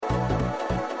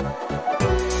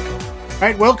All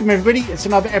right, welcome everybody. It's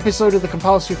another episode of the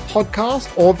Compulsive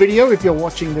Podcast, or video if you're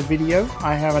watching the video.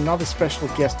 I have another special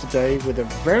guest today with a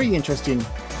very interesting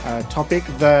topic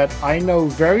that I know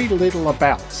very little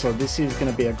about. So this is going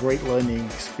to be a great learning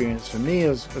experience for me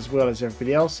as well as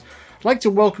everybody else. I'd like to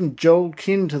welcome Joel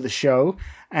Kin to the show,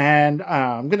 and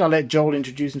I'm going to let Joel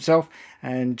introduce himself.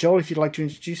 And Joel, if you'd like to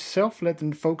introduce yourself, let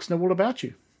the folks know all about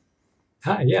you.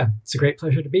 Hi, yeah, it's a great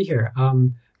pleasure to be here.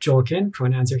 Joel Kin,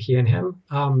 pronouns are he and him.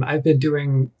 I've been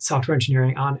doing software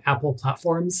engineering on Apple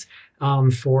platforms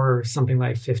for something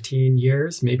like 15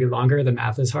 years, maybe longer. The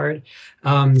math is hard.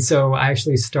 So I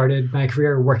actually started my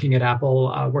career working at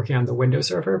Apple, working on the Windows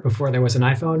Server before there was an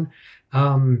iPhone.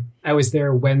 I was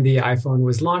there when the iPhone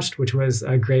was launched, which was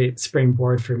a great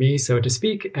springboard for me, so to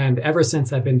speak. And ever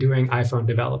since, I've been doing iPhone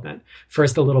development,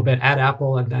 first a little bit at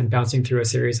Apple and then bouncing through a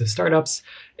series of startups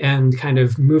and kind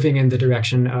of moving in the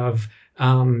direction of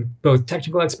both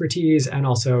technical expertise and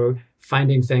also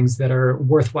finding things that are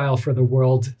worthwhile for the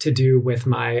world to do with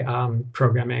my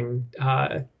programming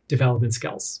development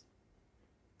skills.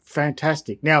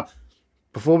 Fantastic. Now,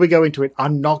 before we go into it,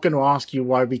 I'm not going to ask you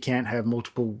why we can't have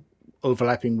multiple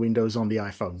overlapping windows on the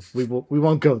iPhone. We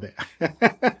won't go there.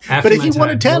 But if you want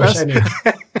to tell us,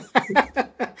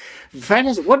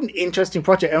 fantastic! What an interesting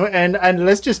project, and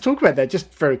let's just talk about that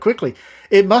just very quickly.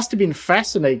 It must have been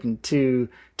fascinating to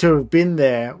have been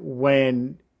there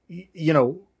when, you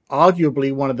know,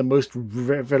 arguably one of the most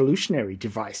revolutionary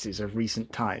devices of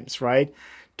recent times, right?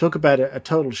 Talk about a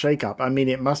total shakeup. I mean,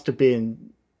 it must have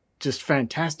been just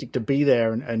fantastic to be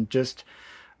there and just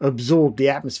absorb the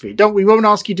atmosphere. We won't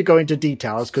ask you to go into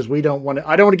details because I don't want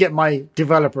to get my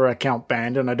developer account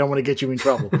banned, and I don't want to get you in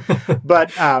trouble.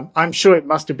 But I'm sure it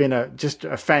must have been just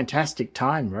a fantastic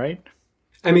time, right?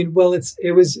 I mean, well,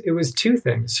 it was two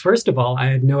things. First of all, I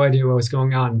had no idea what was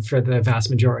going on for the vast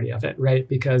majority of it, right?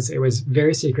 Because it was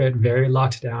very secret, very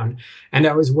locked down. And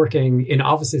I was working in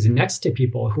offices next to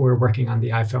people who were working on the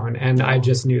iPhone, and I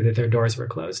just knew that their doors were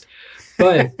closed.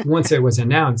 But once it was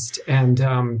announced and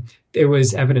it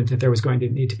was evident that there was going to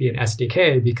need to be an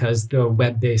SDK because the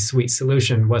web-based suite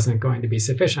solution wasn't going to be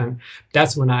sufficient,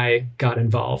 that's when I got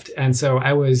involved. And so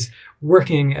I was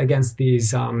working against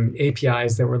these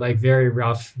APIs that were like very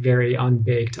rough, very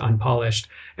unbaked, unpolished,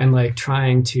 and like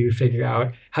trying to figure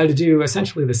out how to do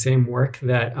essentially the same work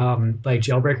that like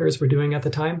jailbreakers were doing at the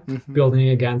time, building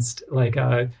against like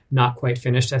a not quite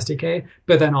finished SDK,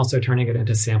 but then also turning it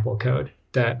into sample code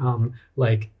that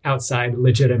like outside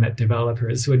legitimate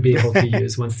developers would be able to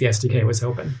use once the SDK was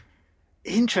open.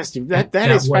 Interesting. That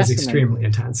was extremely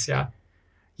intense. Yeah.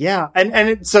 Yeah.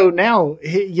 So now,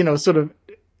 you know, sort of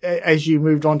as you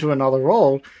moved on to another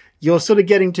role, you're sort of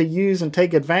getting to use and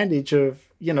take advantage of,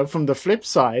 you know, from the flip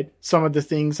side, some of the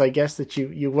things I guess that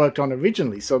you worked on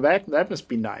originally. So that must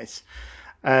be nice.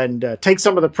 And take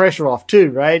some of the pressure off too,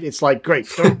 right? It's like, great,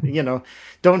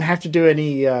 don't have to do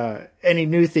any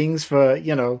new things for,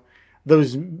 you know,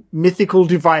 those mythical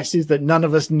devices that none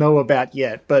of us know about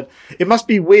yet. But it must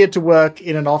be weird to work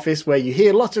in an office where you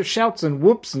hear lots of shouts and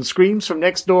whoops and screams from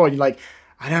next door, and you're like,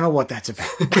 I don't know what that's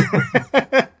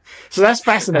about. So that's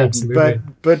fascinating. Absolutely.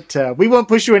 But we won't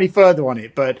push you any further on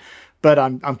it. But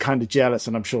I'm kind of jealous,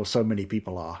 and I'm sure so many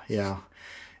people are. Yeah.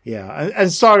 Yeah,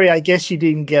 and sorry, I guess you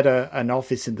didn't get an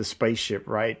office in the spaceship,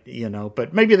 right? You know,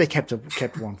 but maybe they kept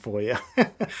one for you.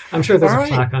 I'm sure there's a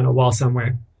plaque on a wall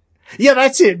somewhere. Yeah,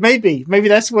 that's it. Maybe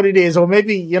that's what it is, or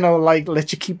maybe, you know, like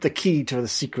let you keep the key to the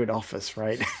secret office,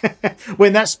 right?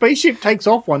 When that spaceship takes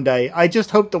off one day, I just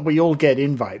hope that we all get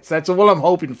invites. That's all I'm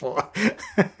hoping for.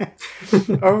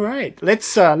 All right,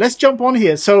 let's jump on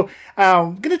here. So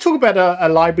I'm going to talk about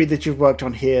a library that you've worked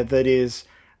on here that is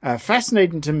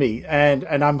fascinating to me, and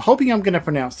I'm hoping I'm going to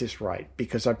pronounce this right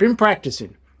because I've been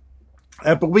practicing.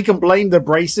 But we can blame the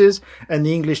braces and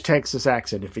the English Texas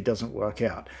accent if it doesn't work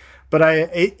out. But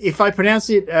if I pronounce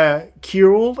it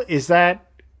Querl, is that,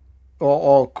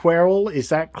 or Querl, is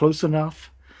that close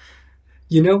enough?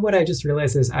 You know what I just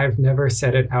realized is I've never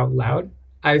said it out loud.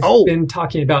 I've been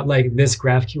talking about like this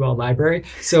GraphQL library.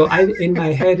 So in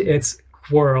my head, it's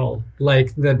Querl,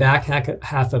 like the back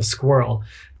half of squirrel.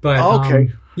 But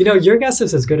you know, your guess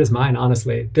is as good as mine,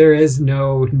 honestly. There is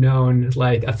no known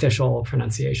like official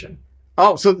pronunciation.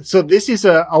 Oh, so this is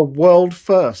a world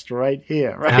first right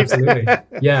here, right? Absolutely.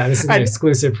 Yeah, this is an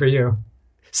exclusive for you.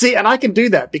 See, and I can do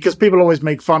that because people always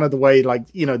make fun of the way, like,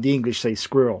 you know, the English say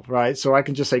squirrel, right? So I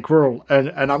can just say quirl,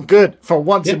 and I'm good. For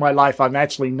once in my life, I'm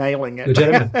actually nailing it.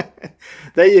 Legitimate.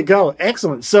 There you go.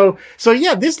 Excellent. So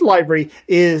yeah, this library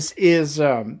is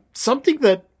something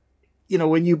that, you know,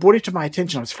 when you brought it to my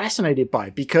attention, I was fascinated by,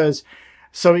 because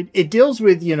So it deals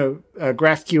with,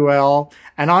 GraphQL.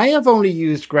 And I have only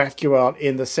used GraphQL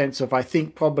in the sense of, I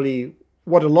think, probably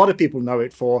what a lot of people know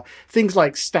it for, things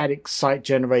like static site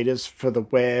generators for the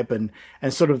web and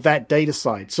sort of that data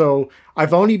side. So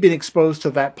I've only been exposed to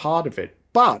that part of it.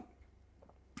 But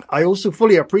I also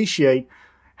fully appreciate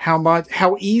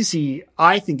how easy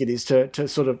I think it is to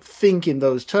sort of think in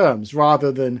those terms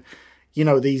rather than,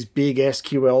 these big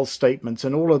SQL statements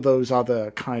and all of those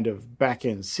other kind of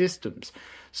back-end systems.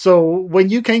 So when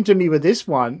you came to me with this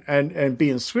one and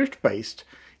being Swift based,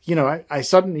 I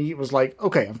suddenly was like,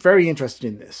 okay, I'm very interested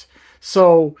in this.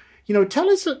 So, tell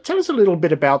us a little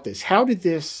bit about this. How did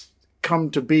this come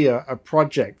to be a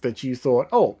project that you thought,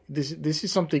 oh, this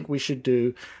is something we should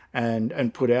do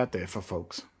and put out there for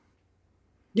folks?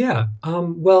 Yeah.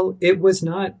 Well, it was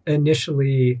not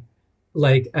initially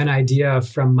like an idea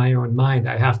from my own mind,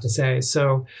 I have to say.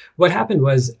 So what happened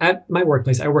was at my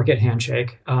workplace, I work at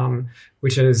Handshake,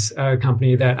 which is a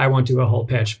company that I won't do a whole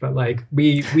pitch, but like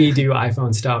we do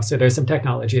iPhone stuff. So there's some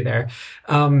technology there.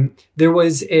 There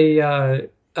was a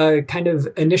kind of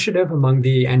initiative among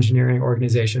the engineering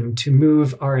organization to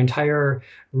move our entire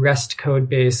REST code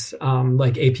base,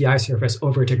 like API surface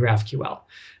over to GraphQL.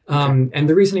 And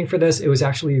the reasoning for this, it was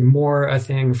actually more a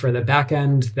thing for the back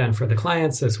end than for the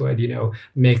clients. This would,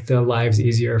 make the lives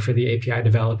easier for the API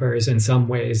developers in some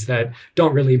ways that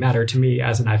don't really matter to me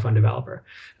as an iPhone developer.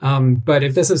 But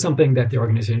if this is something that the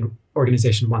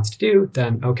organization wants to do,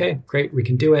 then okay, great, we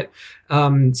can do it.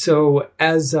 So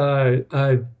as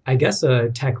I guess a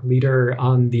tech leader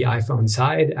on the iPhone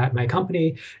side at my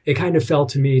company, it kind of fell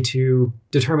to me to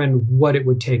determine what it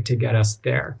would take to get us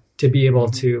there, to be able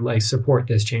to like support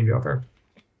this changeover.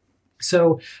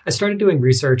 So I started doing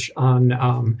research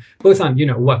on both on,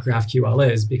 what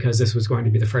GraphQL is, because this was going to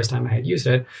be the first time I had used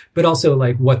it, but also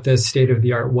like what the state of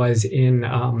the art was in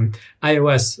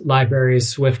iOS libraries,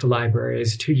 Swift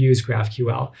libraries to use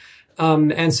GraphQL.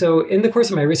 And so in the course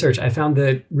of my research, I found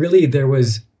that really there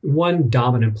was one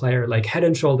dominant player, like head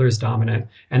and shoulders dominant,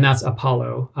 and that's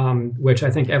Apollo, which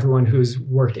I think everyone who's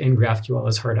worked in GraphQL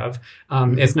has heard of.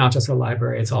 It's not just a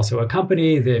library, it's also a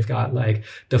company. They've got like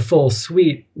the full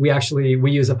suite. We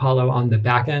use Apollo on the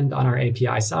back end on our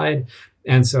API side.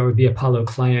 And so the Apollo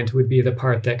client would be the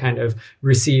part that kind of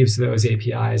receives those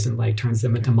APIs and like turns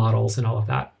them into models and all of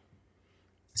that.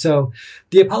 So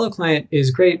the Apollo client is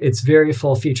great. It's very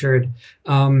full featured.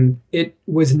 It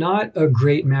was not a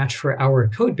great match for our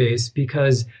code base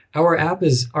because our app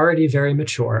is already very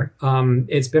mature.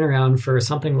 It's been around for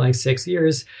something like 6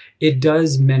 years. It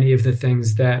does many of the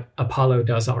things that Apollo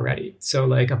does already. So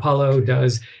like Apollo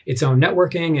does its own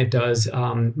networking, it does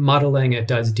modeling, it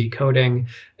does decoding,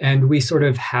 and we sort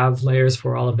of have layers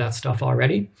for all of that stuff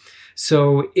already.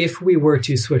 So if we were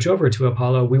to switch over to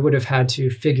Apollo, we would have had to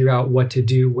figure out what to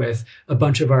do with a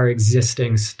bunch of our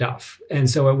existing stuff. And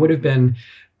so it would have been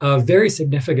a very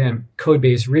significant code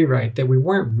base rewrite that we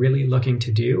weren't really looking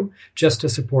to do just to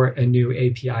support a new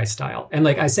API style. And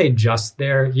like I say, just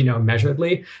there,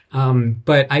 measuredly.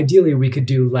 But ideally, we could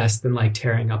do less than like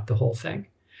tearing up the whole thing.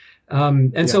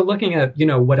 So looking at,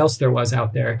 what else there was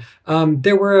out there,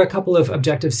 there were a couple of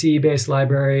Objective-C based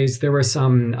libraries. There were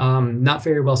some not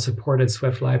very well supported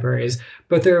Swift libraries,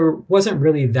 but there wasn't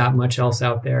really that much else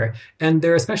out there. And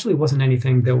there especially wasn't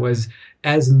anything that was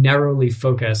as narrowly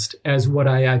focused as what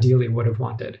I ideally would have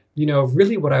wanted.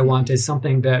 Really what I want is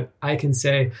something that I can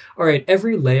say, all right,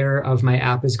 every layer of my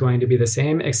app is going to be the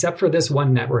same, except for this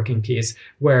one networking piece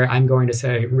where I'm going to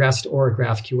say REST or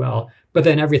GraphQL, but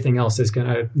then everything else is going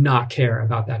to not care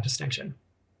about that distinction.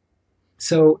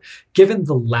 So given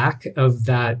the lack of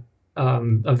that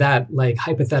like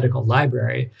hypothetical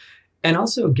library, and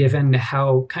also given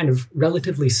how kind of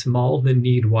relatively small the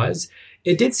need was,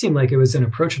 it did seem like it was an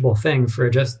approachable thing for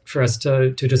us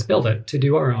to just build it, to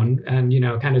do our own and,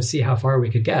 kind of see how far we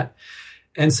could get.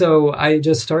 And so I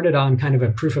just started on kind of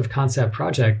a proof of concept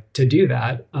project to do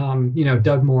that,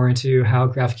 dug more into how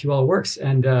GraphQL works.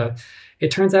 And it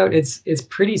turns out it's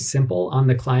pretty simple on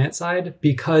the client side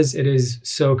because it is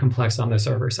so complex on the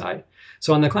server side.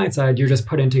 So on the client side, you're just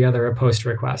putting together a post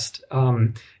request,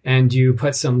 and you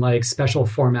put some like special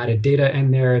formatted data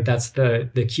in there. That's the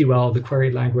QL, the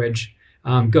query language,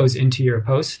 goes into your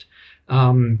post.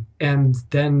 And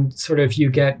then sort of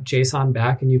you get JSON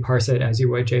back and you parse it as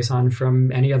you would JSON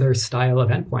from any other style of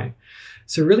endpoint.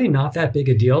 So really not that big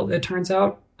a deal, it turns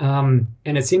out. And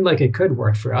it seemed like it could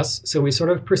work for us. So we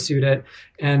sort of pursued it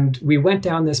and we went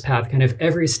down this path kind of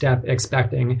every step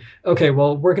expecting, okay,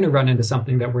 well, we're going to run into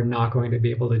something that we're not going to be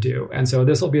able to do. And so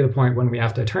this will be the point when we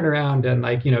have to turn around and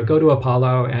go to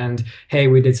Apollo and, hey,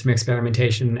 we did some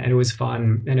experimentation and it was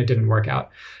fun and it didn't work out.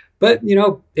 But,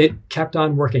 it kept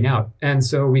on working out. And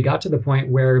so we got to the point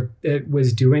where it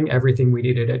was doing everything we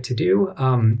needed it to do.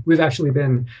 We've actually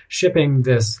been shipping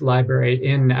this library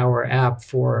in our app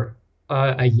for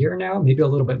a year now, maybe a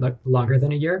little bit longer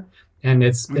than a year. And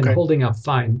it's been holding up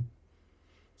fine.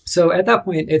 So at that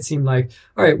point, it seemed like,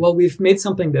 all right, well, we've made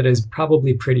something that is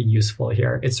probably pretty useful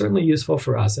here. It's certainly useful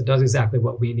for us. It does exactly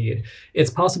what we need. It's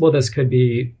possible this could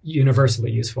be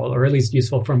universally useful, or at least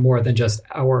useful for more than just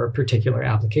our particular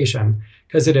application,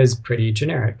 because it is pretty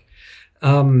generic.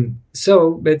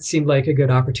 So it seemed like a good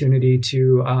opportunity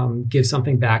to give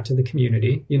something back to the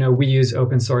community. We use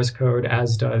open source code,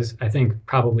 as does, I think,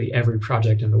 probably every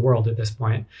project in the world at this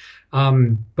point.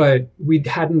 But we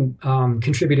hadn't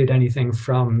contributed anything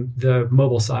from the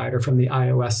mobile side or from the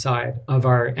iOS side of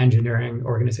our engineering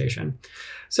organization.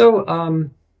 So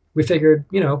we figured,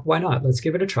 why not? Let's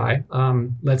give it a try.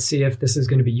 Let's see if this is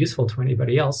going to be useful to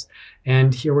anybody else.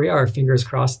 And here we are, fingers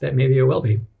crossed that maybe it will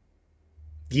be.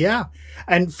 Yeah.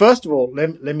 And first of all,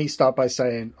 let me start by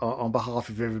saying on behalf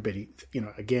of everybody,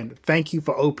 again, thank you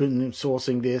for open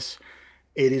sourcing this.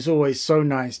 It is always so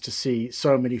nice to see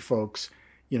so many folks,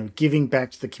 giving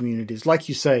back to the communities. Like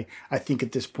you say, I think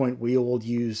at this point we all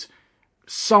use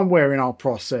somewhere in our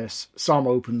process some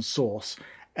open source.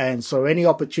 And so any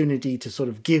opportunity to sort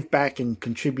of give back and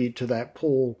contribute to that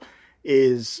pool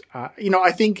is,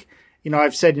 I think,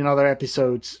 I've said in other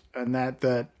episodes and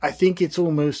that I think it's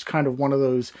almost kind of one of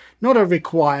those, not a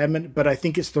requirement, but I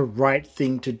think it's the right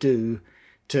thing to do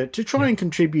to try and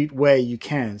contribute where you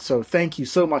can. So thank you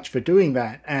so much for doing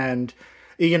that. And,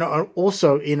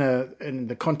 also in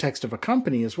the context of a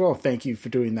company as well, thank you for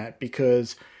doing that,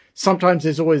 because sometimes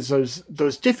there's always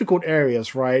those difficult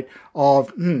areas, right?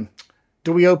 Of,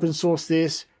 do we open source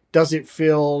this? Does it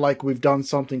feel like we've done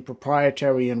something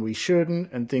proprietary and we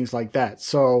shouldn't, and things like that?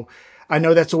 So I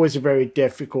know that's always a very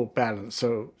difficult balance.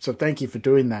 So thank you for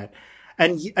doing that.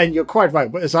 And you're quite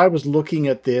right. As I was looking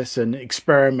at this and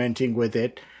experimenting with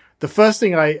it, the first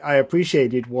thing I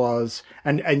appreciated was,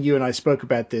 and you and I spoke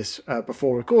about this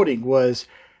before recording, was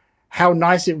how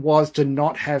nice it was to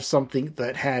not have something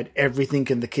that had everything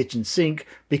in the kitchen sink,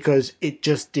 because it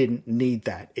just didn't need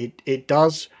that. It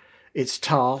does its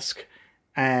task,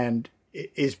 and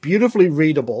it is beautifully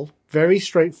readable, very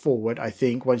straightforward, I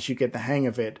think, once you get the hang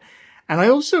of it. And I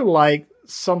also like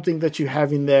something that you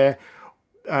have in there,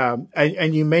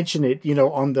 and you mention it,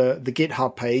 on the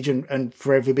GitHub page, and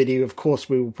for everybody, of course,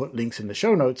 we will put links in the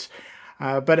show notes.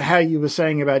 But how you were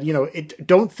saying about,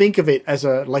 don't think of it as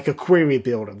like a query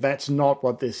builder. That's not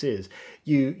what this is.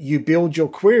 You build your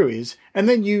queries, and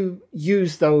then you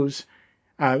use those,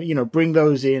 bring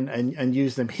those in and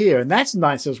use them here. And that's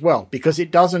nice as well, because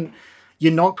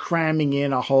you're not cramming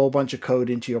in a whole bunch of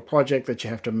code into your project that you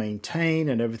have to maintain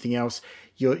and everything else.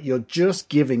 You're just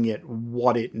giving it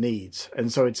what it needs.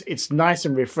 And so it's nice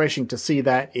and refreshing to see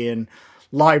that in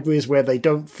libraries where they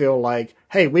don't feel like,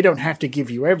 hey, we don't have to give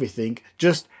you everything.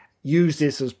 Just use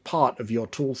this as part of your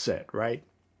tool set, right?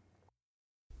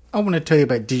 I want to tell you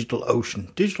about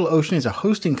DigitalOcean. DigitalOcean is a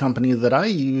hosting company that I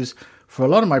use for a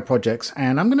lot of my projects.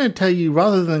 And I'm going to tell you,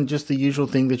 rather than just the usual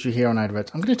thing that you hear on adverts,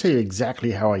 I'm going to tell you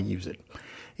exactly how I use it.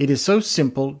 It is so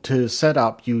simple to set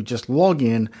up. You just log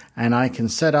in, and I can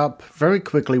set up very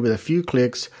quickly with a few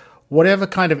clicks whatever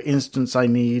kind of instance I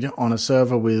need on a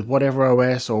server with whatever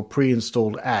OS or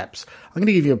pre-installed apps. I'm going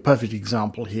to give you a perfect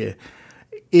example here.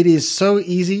 It is so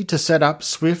easy to set up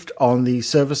Swift on the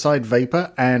server-side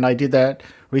Vapor, and I did that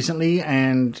recently,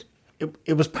 and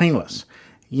it was painless.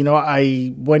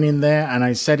 I went in there and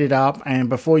I set it up, and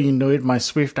before you knew it, my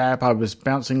Swift app, I was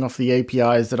bouncing off the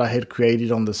APIs that I had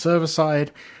created on the server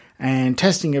side and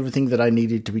testing everything that I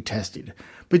needed to be tested.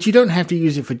 But you don't have to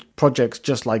use it for projects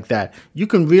just like that. You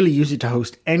can really use it to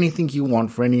host anything you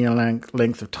want for any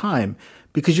length of time,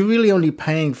 because you're really only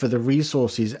paying for the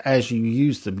resources as you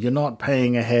use them. You're not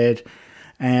paying ahead.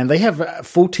 And they have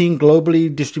 14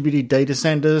 globally distributed data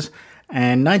centers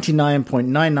and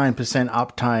 99.99%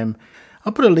 uptime.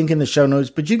 I'll put a link in the show notes,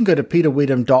 but you can go to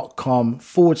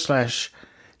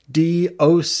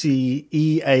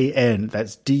peterwitham.com/DOCEAN.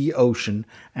 That's DOcean.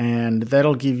 And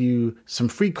that'll give you some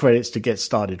free credits to get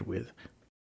started with.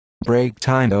 Break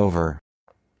time over.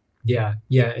 Yeah,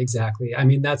 exactly. I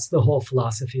mean, that's the whole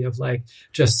philosophy of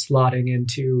just slotting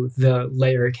into the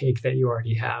layer cake that you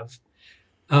already have.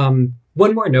 One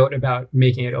more note about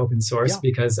making it open source,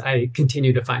 because I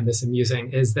continue to find this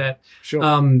amusing, is that Sure.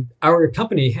 Our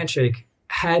company, Handshake,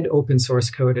 had open source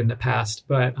code in the past,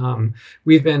 but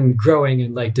we've been growing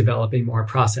and like developing more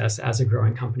process as a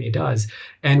growing company does.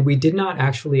 And we did not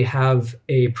actually have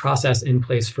a process in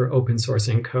place for open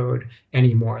sourcing code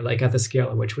anymore, like at the scale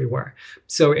at which we were.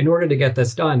 So in order to get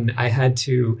this done, I had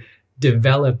to help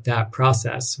develop that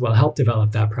process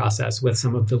with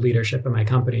some of the leadership in my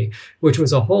company, which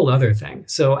was a whole other thing.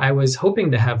 So I was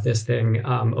hoping to have this thing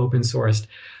open sourced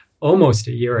almost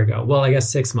a year ago. Well, I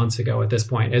guess 6 months ago at this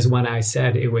point is when I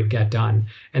said it would get done.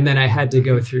 And then I had to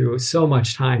go through so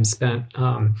much time spent,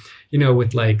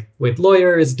 with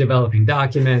lawyers, developing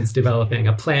documents, developing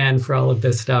a plan for all of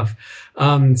this stuff.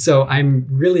 So I'm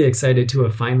really excited to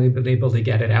have finally been able to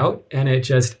get it out. And it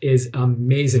just is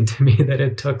amazing to me that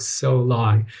it took so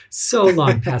long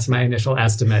past my initial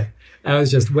estimate. I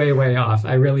was just way, way off.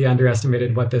 I really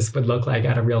underestimated what this would look like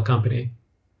at a real company.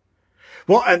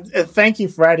 Well, and thank you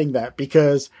for adding that,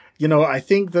 because, I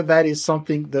think that is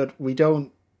something that we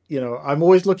don't, I'm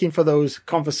always looking for those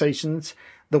conversations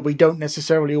that we don't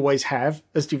necessarily always have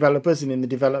as developers and in the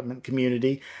development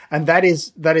community. And that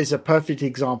is a perfect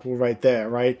example right there,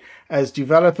 right? As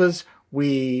developers,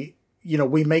 we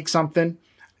make something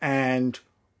and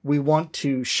we want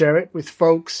to share it with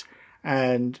folks.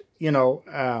 And, you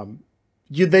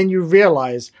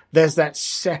realize there's that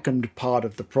second part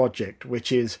of the project,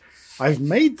 which is I've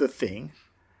made the thing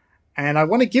and I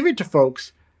want to give it to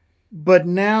folks, but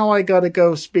now I got to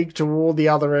go speak to all the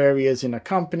other areas in a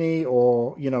company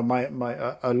or,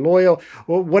 a lawyer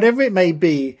or whatever it may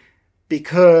be,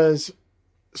 because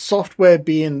software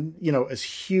being, as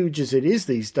huge as it is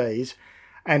these days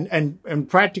and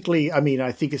practically,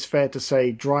 I think it's fair to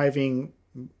say driving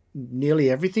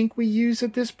nearly everything we use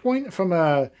at this point from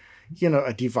a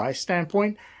device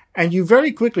standpoint. And you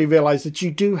very quickly realize that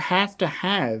you do have to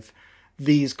have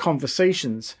these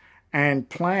conversations and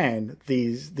plan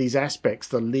these aspects,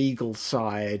 the legal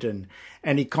side and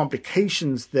any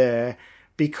complications there,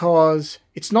 because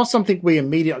it's not something we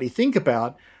immediately think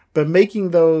about, but making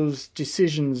those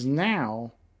decisions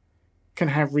now can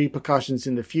have repercussions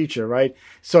in the future, right?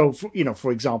 So,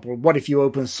 for example, what if you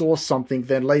open source something,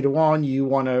 then later on you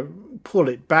want to pull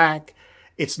it back?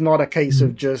 It's not a case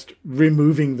of just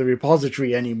removing the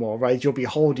repository anymore, right? You'll be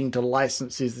holding to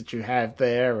licenses that you have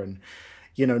there. And,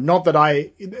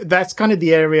 that's kind of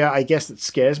the area, I guess, that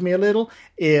scares me a little,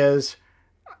 is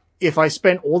if I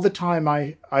spent all the time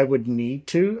I would need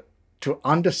to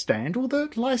understand all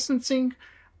the licensing,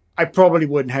 I probably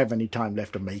wouldn't have any time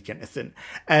left to make anything.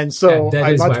 And so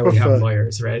that is why we have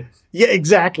lawyers, right? Yeah,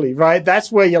 exactly. Right.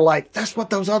 That's where you're like, that's what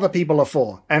those other people are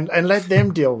for. And let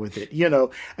them deal with it,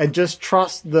 and just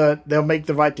trust that they'll make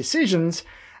the right decisions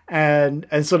and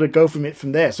sort of go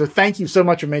from there. So thank you so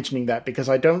much for mentioning that, because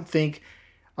I don't think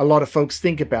a lot of folks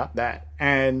think about that.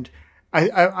 And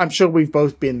I'm sure we've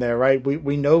both been there, right?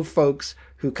 We know folks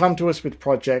who come to us with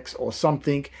projects or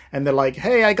something, and they're like,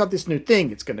 hey, I got this new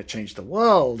thing. It's going to change the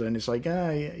world. And it's like,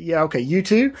 yeah, okay, you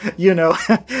too,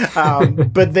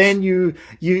 but then you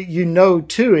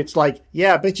too, it's like,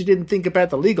 yeah, I bet you didn't think about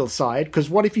the legal side, because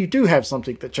what if you do have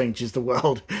something that changes the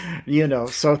world,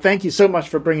 So thank you so much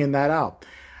for bringing that up.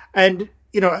 And,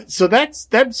 so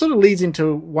that sort of leads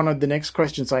into one of the next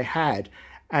questions I had,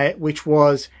 which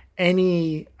was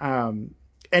any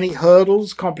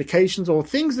hurdles, complications, or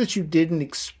things that you didn't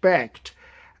expect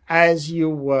as you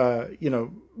were,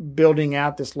 building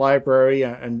out this library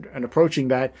and approaching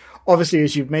that? Obviously,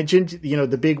 as you've mentioned,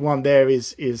 the big one there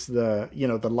is the,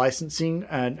 the licensing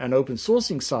and open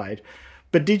sourcing side.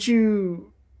 But did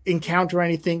you encounter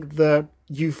anything that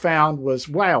you found was,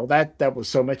 wow, that was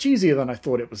so much easier than I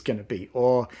thought it was going to be,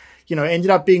 or, ended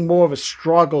up being more of a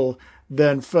struggle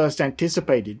than first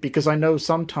anticipated? Because I know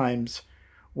sometimes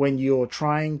when you're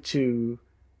trying to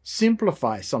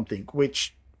simplify something,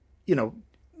 which,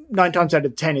 9 times out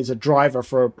of 10 is a driver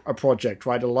for a project,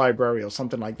 right? A library or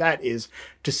something like that is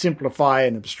to simplify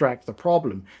and abstract the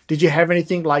problem. Did you have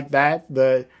anything like that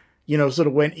sort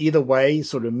of went either way,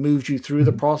 sort of moved you through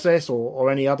the process, or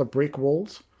any other brick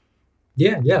walls?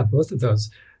 Yeah, both of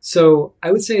those. So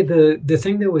I would say the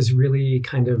thing that was really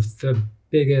kind of the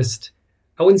biggest,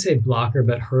 I wouldn't say blocker,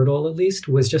 but hurdle at least,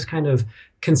 was just kind of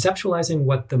conceptualizing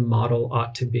what the model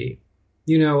ought to be.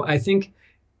 I think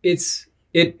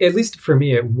at least for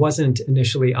me, it wasn't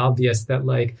initially obvious that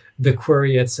like the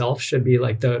query itself should be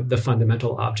like the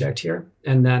fundamental object here.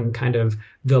 And then kind of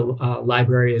the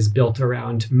library is built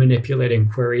around manipulating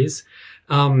queries.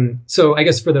 So I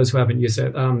guess for those who haven't used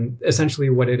it, essentially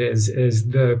what it is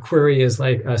the query is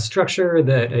like a structure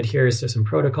that adheres to some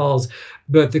protocols,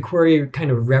 but the query kind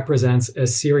of represents a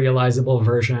serializable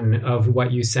version of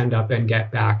what you send up and get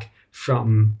back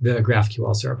from the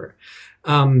GraphQL server.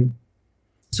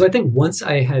 So I think once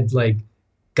I had like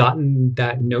gotten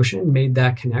that notion, made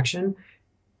that connection,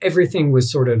 everything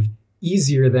was sort of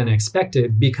easier than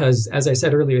expected because, as I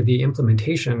said earlier, the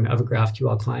implementation of a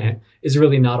GraphQL client is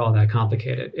really not all that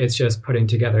complicated. It's just putting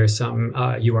together some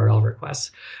URL requests.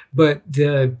 But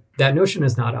that notion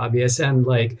is not obvious. And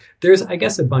like, there's, I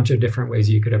guess, a bunch of different ways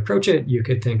you could approach it. You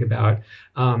could think about,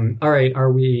 all right,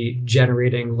 are we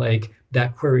generating like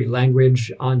that query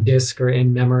language on disk or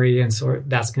in memory? And so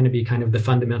that's going to be kind of the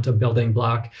fundamental building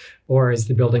block. Or is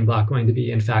the building block going to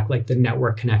be, in fact, like the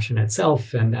network connection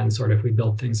itself? And then sort of we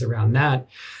build things around that.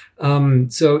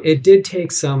 So it did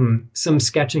take some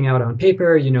sketching out on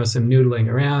paper, some noodling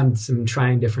around, some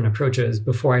trying different approaches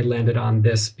before I landed on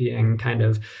this being kind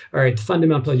of, all right, the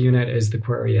fundamental unit is the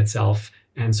query itself,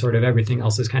 and sort of everything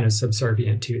else is kind of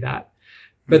subservient to that.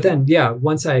 But then, yeah,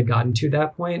 once I had gotten to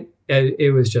that point,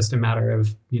 it was just a matter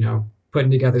of, putting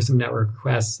together some network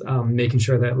requests, making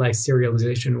sure that like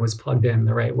serialization was plugged in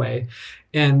the right way.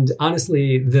 And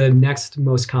honestly, the next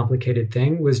most complicated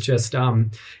thing was just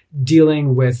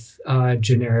dealing with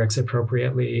generics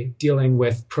appropriately, dealing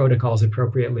with protocols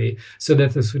appropriately, so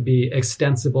that this would be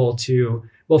extensible to,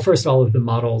 well, first all of the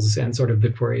models and sort of the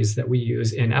queries that we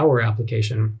use in our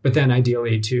application, but then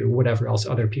ideally to whatever else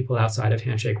other people outside of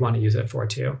Handshake want to use it for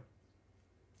too.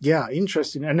 Yeah,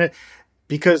 interesting. And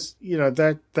because,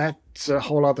 that's a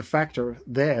whole other factor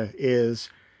there is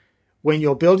when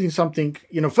you're building something,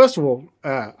 first of all,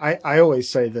 I always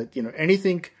say that,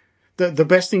 anything, the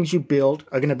best things you build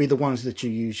are going to be the ones that you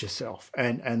use yourself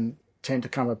and tend to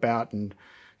come about and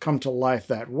come to life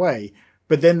that way.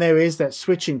 But then there is that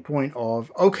switching point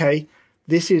of, okay,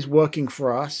 this is working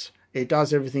for us. It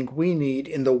does everything we need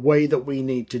in the way that we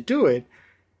need to do it.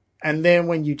 And then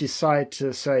when you decide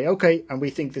to say, okay, and we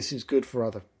think this is good for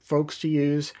other folks to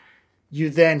use, you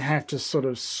then have to sort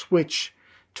of switch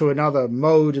to another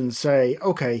mode and say,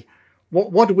 okay,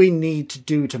 what do we need to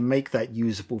do to make that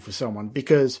usable for someone?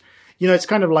 Because, it's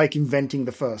kind of like inventing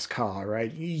the first car,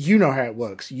 right? You know how it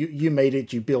works. You made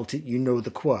it, you built it, you know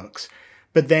the quirks.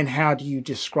 But then how do you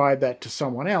describe that to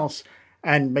someone else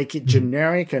and make it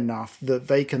generic enough that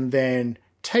they can then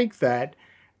take that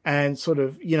and sort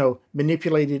of,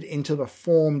 manipulate it into the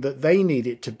form that they need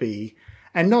it to be?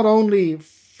 And not only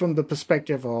from the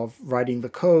perspective of writing the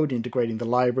code, integrating the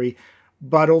library,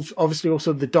 but obviously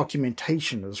also the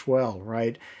documentation as well,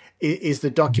 right? Is the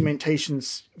documentation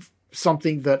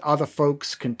something that other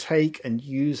folks can take and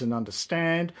use and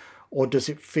understand, or does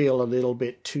it feel a little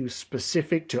bit too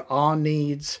specific to our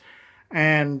needs?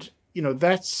 And,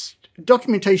 that's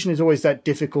documentation is always that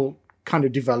difficult kind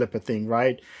of developer thing,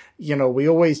 right? We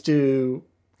always do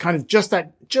kind of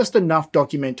just enough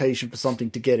documentation for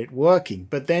something to get it working.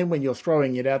 But then when you're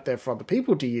throwing it out there for other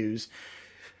people to use,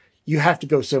 you have to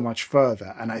go so much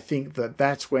further. And I think that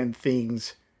that's when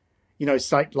things,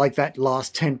 it's like that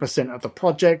last 10% of the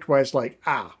project where it's like,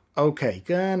 okay,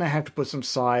 gonna have to put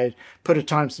a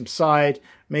time some side,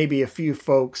 maybe a few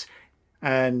folks.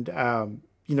 And,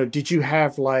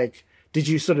 did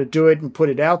you sort of do it and put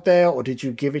it out there, or did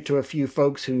you give it to a few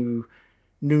folks who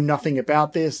knew nothing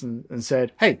about this and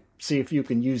said, hey, see if you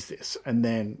can use this, and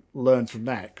then learn from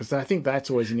that? Because I think that's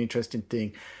always an interesting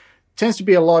thing. Tends to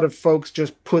be a lot of folks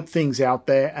just put things out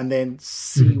there and then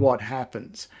see what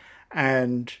happens.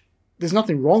 And there's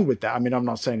nothing wrong with that. I mean, I'm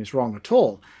not saying it's wrong at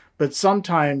all, but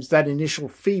sometimes that initial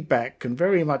feedback can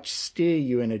very much steer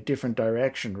you in a different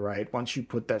direction, right? Once you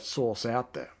put that source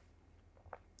out there.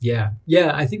 Yeah,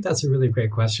 I think that's a really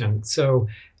great question. So,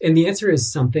 and the answer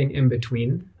is something in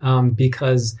between,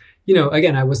 because,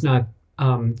 again, I was not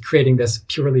creating this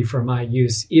purely for my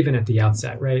use, even at the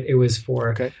outset, right? It was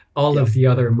for all of the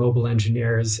other mobile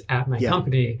engineers at my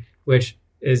company, which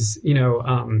is,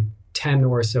 10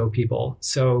 or so people.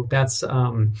 So that's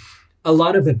a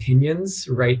lot of opinions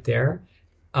right there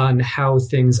on how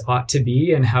things ought to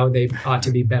be and how they ought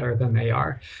to be better than they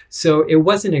are. So it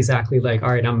wasn't exactly like,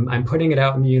 all right, I'm putting it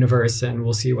out in the universe and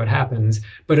we'll see what happens.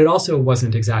 But it also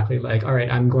wasn't exactly like, all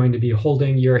right, I'm going to be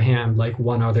holding your hand like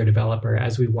one other developer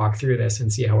as we walk through this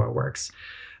and see how it works.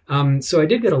 So I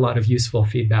did get a lot of useful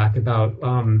feedback about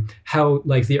how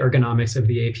like the ergonomics of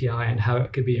the API and how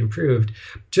it could be improved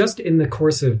just in the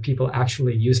course of people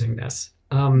actually using this.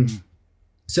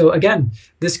 So again,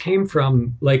 this came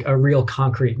from like a real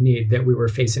concrete need that we were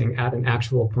facing at an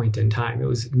actual point in time. It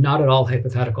was not at all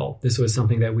hypothetical. This was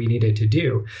something that we needed to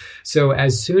do. So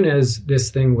as soon as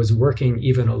this thing was working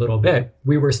even a little bit,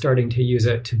 we were starting to use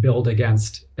it to build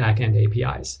against backend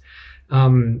APIs.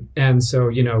 And so,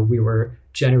 we were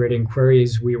generating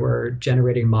queries, we were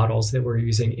generating models that we're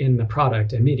using in the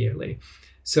product immediately.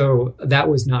 So that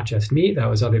was not just me, that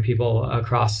was other people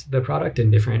across the product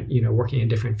in different, working in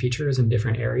different features in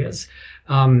different areas.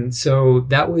 So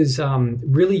that was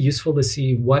really useful to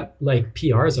see what like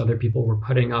PRs other people were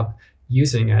putting up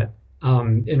using it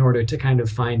in order to kind of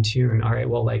fine tune, all right,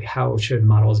 well, like how should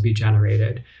models be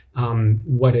generated?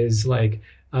 What is like,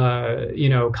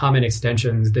 common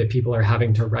extensions that people are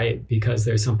having to write because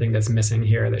there's something that's missing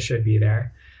here that should be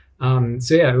there.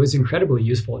 So yeah, it was incredibly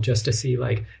useful just to see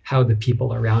like how the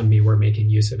people around me were making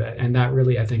use of it. And that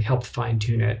really, I think, helped fine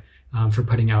tune it for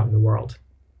putting out in the world.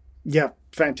 Yeah,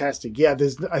 fantastic. Yeah,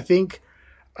 I think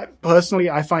personally,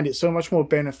 I find it so much more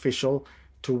beneficial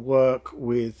to work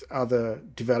with other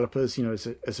developers,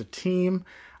 as a team.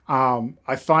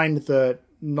 I find that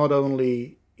not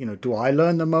only, do I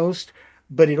learn the most,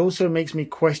 but it also makes me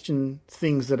question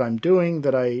things that I'm doing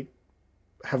that I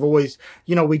have always,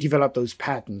 we develop those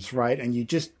patterns, right? And you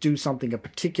just do something a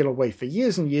particular way for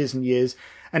years and years and years.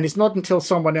 And it's not until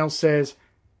someone else says,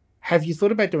 have you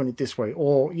thought about doing it this way?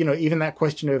 Or, even that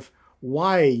question of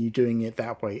why are you doing it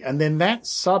that way? And then that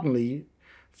suddenly,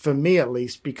 for me at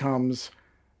least, becomes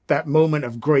that moment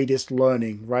of greatest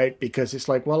learning, right? Because it's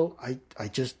like, well, I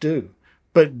just do.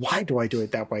 But why do I do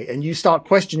it that way? And you start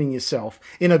questioning yourself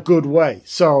in a good way.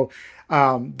 So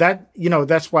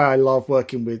that's why I love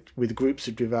working with groups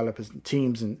of developers and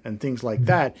teams and things like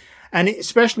that. And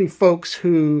especially folks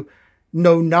who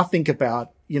know nothing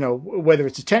about, whether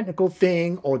it's a technical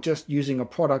thing or just using a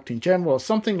product in general or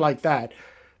something like that,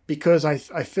 because I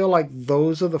feel like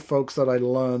those are the folks that I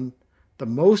learn the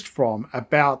most from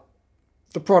about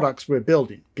the products we're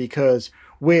building, because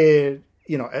we're,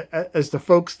 as the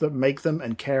folks that make them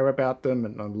and care about them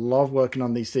and love working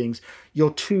on these things,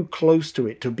 you're too close to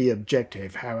it to be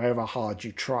objective, however hard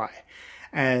you try.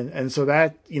 And so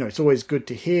that, it's always good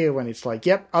to hear when it's like,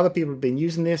 yep, other people have been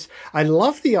using this. I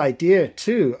love the idea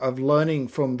too of learning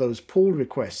from those pull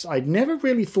requests. I'd never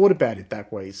really thought about it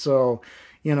that way. So,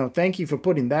 thank you for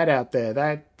putting that out there.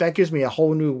 That gives me a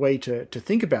whole new way to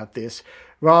think about this,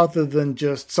 rather than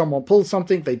just someone pulled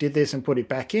something, they did this and put it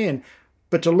back in.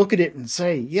 But to look at it and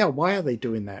say, yeah, why are they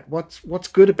doing that? What's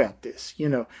good about this?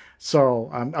 So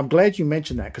I'm glad you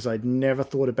mentioned that, because I'd never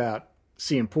thought about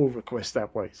seeing pull requests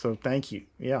that way. So thank you.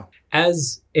 Yeah.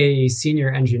 As a senior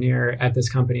engineer at this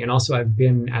company, and also I've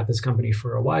been at this company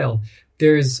for a while,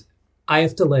 I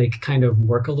have to like kind of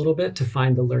work a little bit to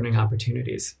find the learning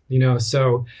opportunities,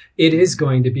 so it is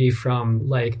going to be from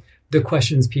like the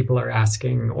questions people are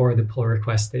asking or the pull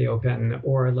requests they open,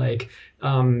 or like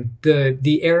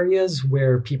the areas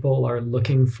where people are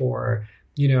looking for,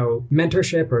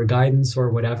 mentorship or guidance or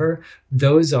whatever.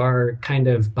 Those are kind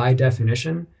of by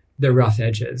definition the rough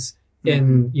edges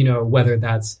in, whether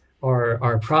that's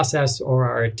our process or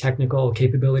our technical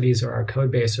capabilities or our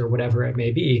code base or whatever it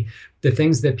may be. The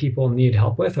things that people need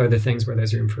help with are the things where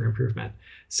there's room for improvement.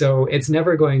 So it's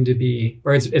never going to be,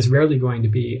 or it's rarely going to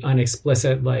be an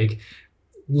explicit like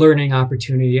learning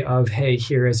opportunity of, hey,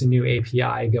 here is a new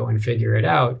API, go and figure it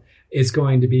out. It's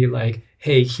going to be like,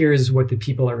 hey, here's what the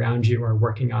people around you are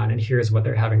working on and here's what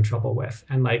they're having trouble with.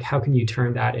 And like, how can you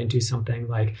turn that into something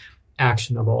like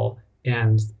actionable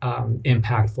and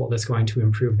impactful that's going to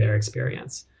improve their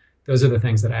experience? Those are the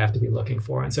things that I have to be looking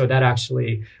for. And so that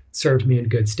actually served me in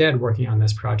good stead working on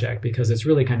this project, because it's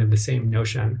really kind of the same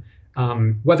notion.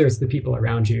 Whether it's the people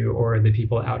around you or the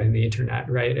people out in the internet,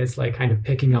 right? It's like kind of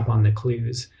picking up on the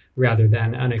clues rather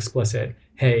than an explicit,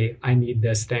 hey, I need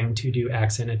this thing to do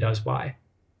X and it does Y.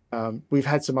 We've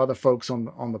had some other folks on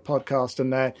the podcast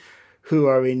and that who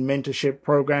are in mentorship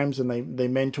programs, and they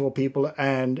mentor people.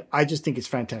 And I just think it's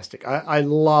fantastic. I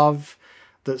love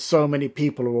that so many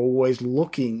people are always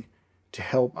looking to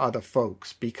help other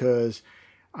folks, because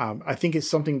I think it's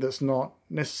something that's not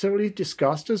necessarily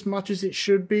discussed as much as it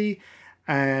should be.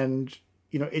 And,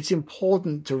 it's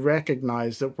important to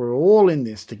recognize that we're all in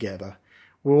this together.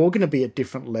 We're all going to be at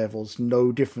different levels,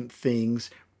 know different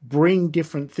things, bring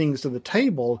different things to the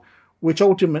table, which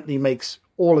ultimately makes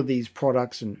all of these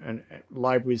products and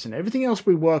libraries and everything else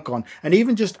we work on, and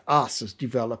even just us as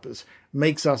developers,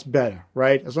 makes us better,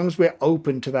 right? As long as we're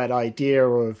open to that idea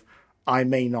of, I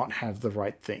may not have the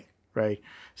right thing, right?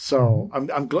 So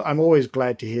I'm always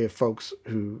glad to hear folks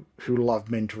who love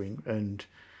mentoring, and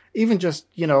even just,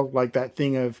 like that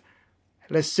thing of,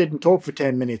 let's sit and talk for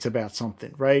 10 minutes about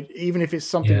something, right? Even if it's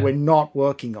something we're not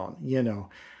working on,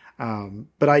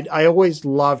 but I always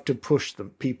love to push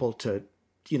people to,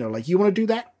 like, you want to do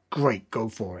that? Great, go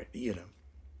for it,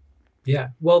 Yeah.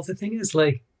 Well, the thing is,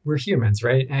 like, we're humans,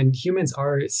 right? And humans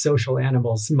are social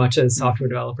animals, much as software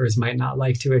developers might not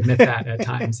like to admit that at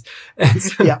times. And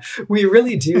so Yeah. we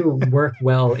really do work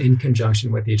well in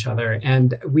conjunction with each other.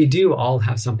 And we do all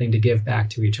have something to give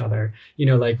back to each other,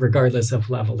 like regardless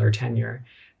of level or tenure.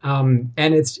 And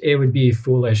it would be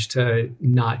foolish to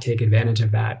not take advantage of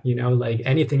that, like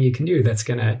anything you can do that's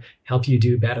going to help you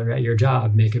do better at your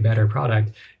job, make a better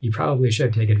product, you probably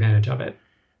should take advantage of it.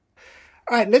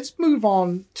 All right, let's move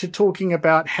on to talking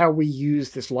about how we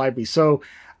use this library. So,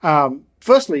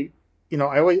 firstly,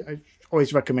 I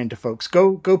always recommend to folks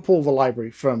go pull the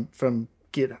library from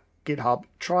GitHub.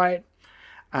 Try it.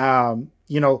 In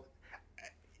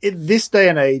this day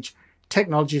and age,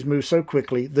 technologies move so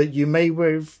quickly that you may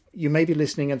be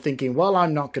listening and thinking, well,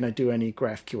 I'm not going to do any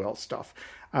GraphQL stuff.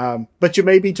 But you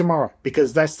may be tomorrow,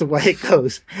 because that's the way it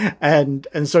goes. And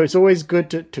so it's always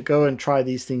good to go and try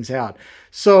these things out.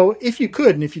 So if you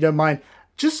could, and if you don't mind,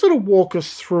 just sort of walk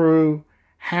us through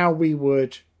how we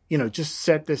would, just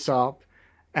set this up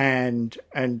and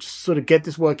sort of get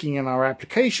this working in our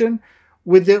application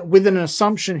with an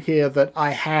assumption here that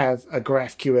I have a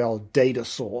GraphQL data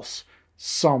source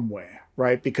somewhere,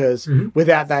 right? Because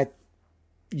without that,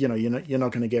 you're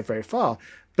not going to get very far.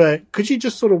 But could you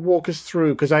just sort of walk us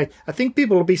through? Because I think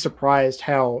people will be surprised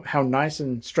how nice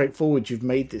and straightforward you've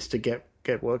made this to get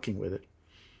working with it.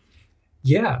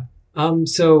 Yeah.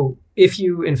 So if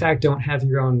you, in fact, don't have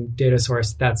your own data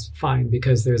source, that's fine,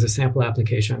 because there's a sample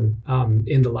application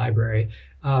in the library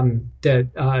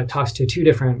that talks to two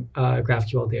different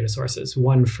GraphQL data sources,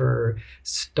 one for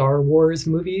Star Wars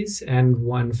movies and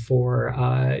one for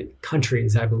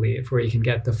countries, I believe, where you can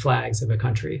get the flags of a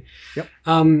country. Yep.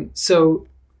 So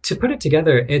to put it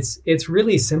together, it's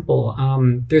really simple.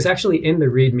 There's actually in the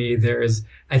README, there's,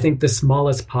 I think, the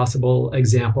smallest possible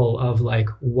example of like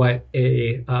what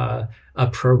a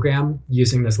program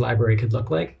using this library could look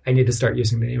like. I need to start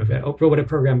using the name of it. What a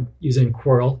program using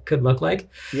Querl could look like.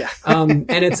 Yeah. And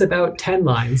it's about 10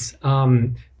 lines,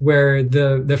 where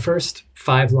the first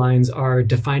 5 lines are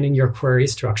defining your query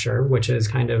structure, which is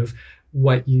kind of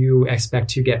what you expect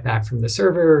to get back from the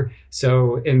server.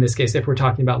 So in this case, if we're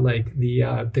talking about like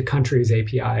the countries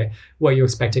API, what you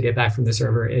expect to get back from the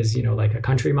server is, like a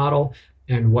country model.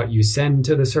 And what you send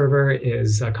to the server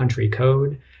is a country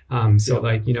code.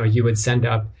 Like, you would send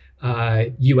up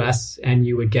US and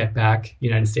you would get back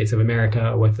United States of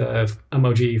America with the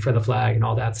emoji for the flag and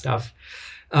all that stuff.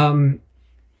 And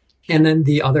then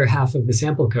the other half of the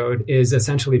sample code is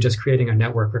essentially just creating a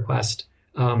network request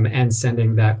and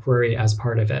sending that query as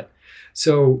part of it.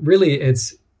 So really,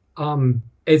 it's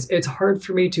hard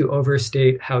for me to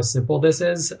overstate how simple this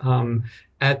is.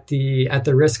 At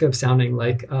the risk of sounding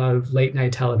like a late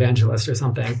night televangelist or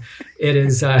something, it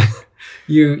is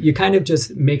you kind of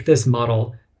just make this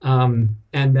model, and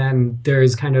then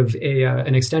there's kind of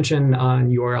an extension on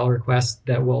URL request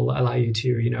that will allow you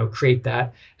to create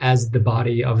that as the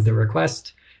body of the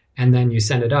request. And then you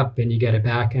send it up and you get it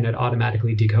back and it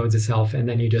automatically decodes itself. And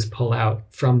then you just pull out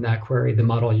from that query the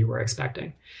model you were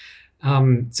expecting.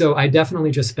 So I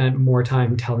definitely just spent more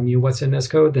time telling you what's in this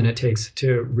code than it takes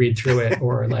to read through it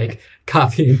or like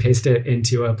copy and paste it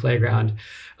into a playground.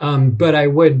 But I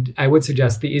would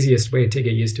suggest the easiest way to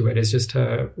get used to it is just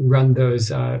to run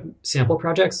those sample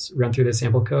projects, run through the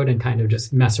sample code and kind of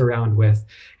just mess around with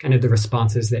kind of the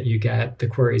responses that you get, the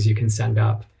queries you can send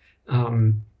up.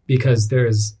 Because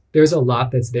there's a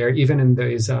lot that's there, even in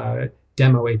those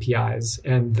demo APIs,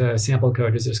 and the sample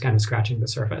code is just kind of scratching the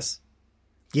surface.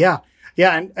 Yeah,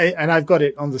 and I've got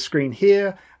it on the screen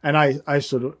here, and I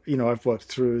sort of, I've worked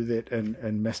through it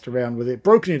and messed around with it,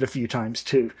 broken it a few times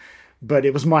too, but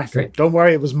it was my fault. Great. Don't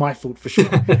worry, it was my fault for sure.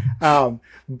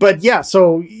 But yeah,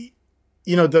 so,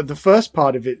 the first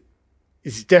part of it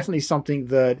is definitely something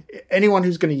that anyone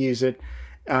who's going to use it,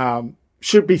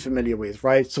 should be familiar with,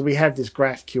 right? So we have this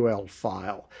GraphQL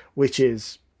file, which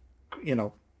is,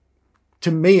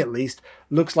 to me at least,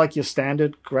 looks like your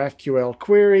standard GraphQL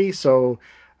query. So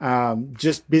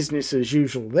just business as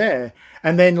usual there.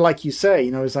 And then, like you say,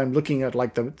 as I'm looking at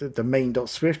like the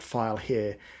main.swift file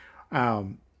here,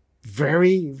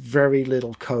 very, very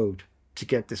little code to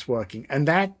get this working. And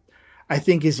that, I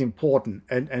think, is important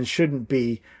and shouldn't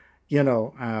be,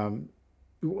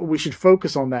 we should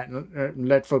focus on that and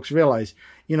let folks realize,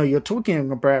 you're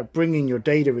talking about bringing your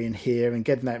data in here and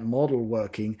getting that model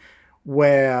working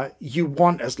where you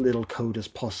want as little code as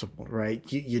possible, right?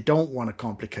 You don't want to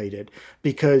complicate it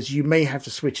because you may have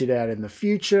to switch it out in the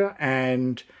future.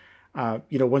 And,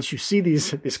 once you see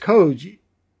this code,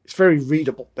 it's very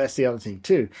readable. That's the other thing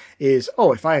too, is,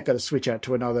 if I got to switch out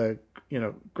to another,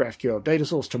 GraphQL data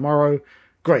source tomorrow,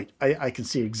 great. I can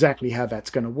see exactly how that's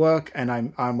going to work, and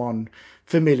I'm on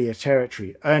familiar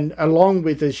territory. And along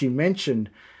with, as you mentioned,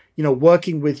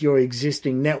 working with your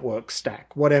existing network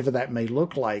stack, whatever that may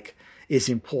look like, is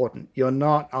important. You're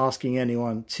not asking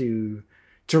anyone to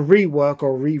rework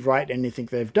or rewrite anything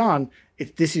they've done.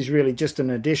 This is really just an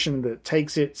addition that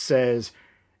takes it, says,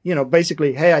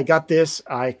 basically, hey, I got this.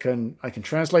 I can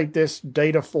translate this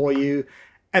data for you,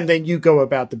 and then you go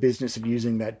about the business of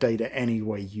using that data any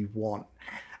way you want.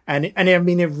 And I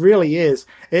mean, it really is.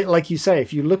 Like you say,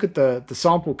 if you look at the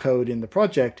sample code in the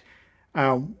project,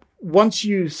 once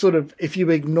you if you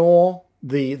ignore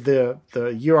the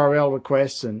URL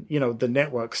requests and the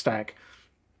network stack,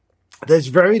 there's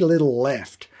very little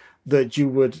left that you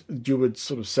would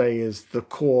sort of say is the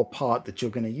core part that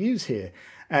you're going to use here.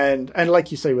 And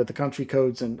like you say, with the country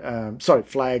codes and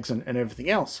flags and everything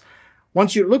else,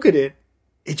 once you look at it,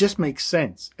 it just makes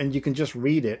sense, and you can just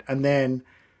read it. And then,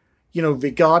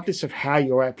 regardless of how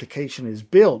your application is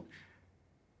built,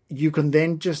 you can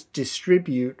then just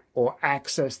distribute or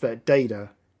access that data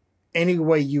any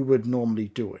way you would normally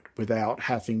do it without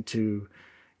having to,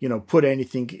 put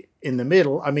anything in the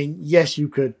middle. I mean, yes, you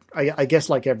could, I guess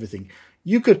like everything,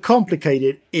 you could complicate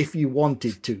it if you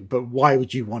wanted to, but why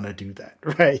would you want to do that?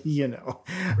 Right.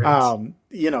 Right.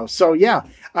 So yeah,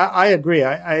 I agree.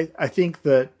 I think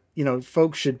that,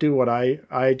 folks should do what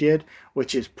I did,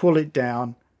 which is pull it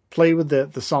down, play with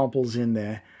the samples in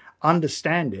there,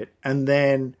 understand it, and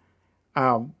then,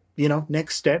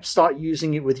 next step, start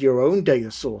using it with your own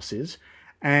data sources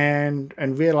and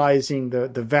realizing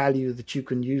the value that you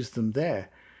can use them there.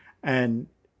 And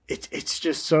it's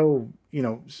just so,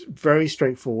 very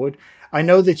straightforward. I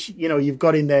know that, you've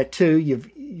got in there too,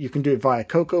 you can do it via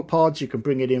Cocoa Pods. You can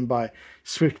bring it in by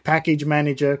Swift Package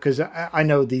Manager, because I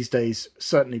know these days,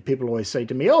 certainly people always say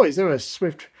to me, oh, is there a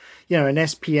Swift, an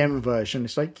SPM version?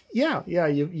 It's like, yeah,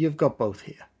 you've got both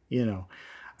here, Yeah.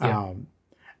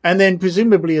 And then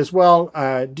presumably as well,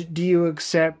 do you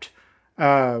accept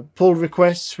pull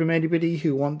requests from anybody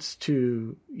who wants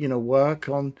to, work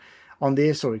on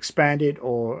this or expand it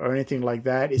or anything like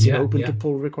that? Is it open to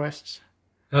pull requests?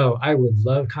 Oh, I would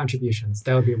love contributions.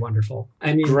 That would be wonderful.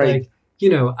 I mean, Great.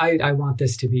 I want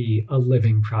this to be a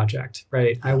living project,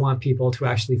 right? Yeah. I want people to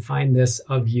actually find this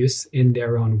of use in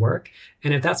their own work.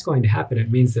 And if that's going to happen, it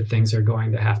means that things are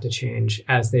going to have to change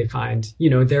as they find,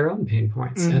 their own pain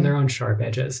points and their own sharp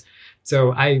edges.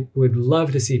 So I would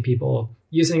love to see people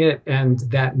using it, and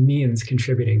that means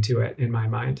contributing to it in my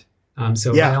mind.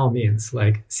 By all means,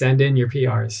 send in your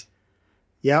PRs.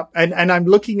 Yeah. And I'm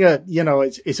looking at,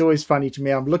 it's always funny to me.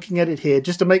 I'm looking at it here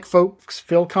just to make folks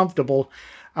feel comfortable.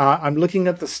 I'm looking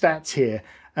at the stats here,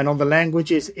 and on the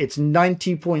languages, it's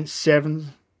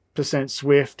 90.7%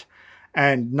 Swift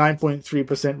and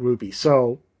 9.3% Ruby.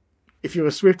 So if you're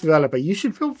a Swift developer, you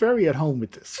should feel very at home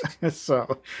with this.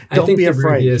 So don't be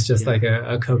afraid. Ruby is just like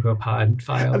a Cocoa Pod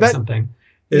file or something.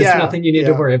 There's nothing you need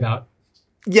to worry about.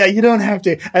 Yeah, you don't have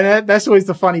to. And that's always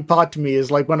the funny part to me is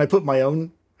like when I put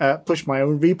push my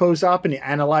own repos up and it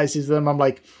analyzes them, I'm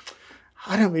like,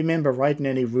 I don't remember writing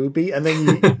any Ruby. And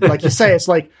then like you say, it's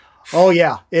like, oh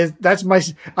yeah, that's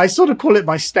I sort of call it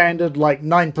my standard,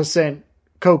 9%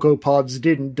 Cocoa Pods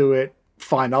didn't do it.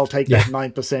 Fine. I'll take that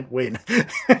 9% win.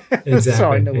 Exactly.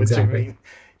 So I know what you mean.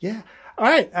 Yeah. All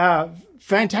right.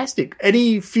 Fantastic.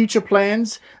 Any future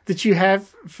plans that you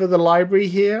have for the library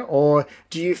here, or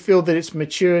do you feel that it's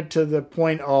matured to the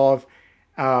point of,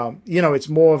 it's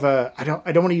more of I don't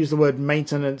want to use the word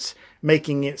maintenance,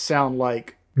 making it sound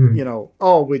like,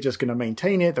 we're just going to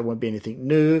maintain it. There won't be anything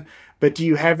new. But do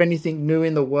you have anything new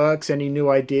in the works? Any new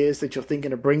ideas that you're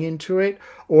thinking to bring into it?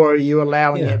 Or are you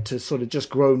allowing it to sort of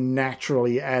just grow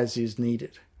naturally as is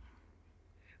needed?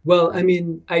 Well, I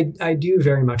mean, I do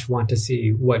very much want to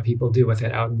see what people do with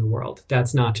it out in the world.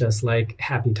 That's not just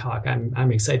happy talk.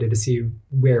 I'm excited to see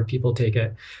where people take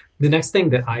it. The next thing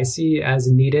that I see as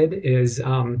needed is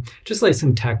just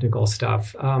some technical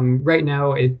stuff. Right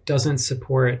now, it doesn't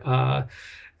support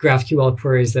GraphQL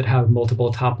queries that have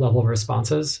multiple top-level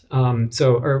responses.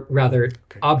 Or rather,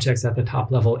 objects at the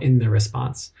top level in the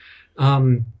response.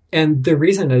 And the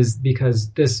reason is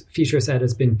because this feature set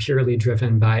has been purely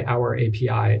driven by our API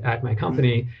at my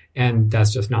company, and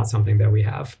that's just not something that we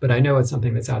have. But I know it's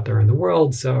something that's out there in the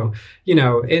world. So,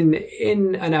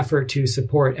 in an effort to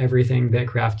support everything that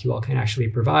GraphQL can actually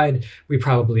provide, we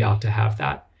probably ought to have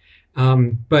that.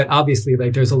 But obviously,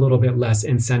 there's a little bit less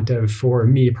incentive for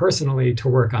me personally to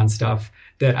work on stuff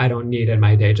that I don't need in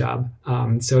my day job.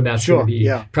 So that's going to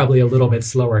be probably a little bit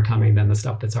slower coming than the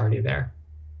stuff that's already there.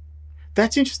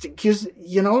 That's interesting because,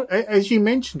 as you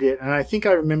mentioned it, and I think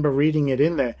I remember reading it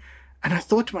in there, and I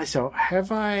thought to myself,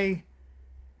 have I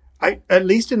at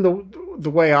least in the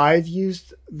way I've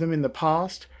used them in the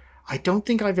past, I don't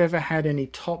think I've ever had any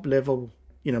top level,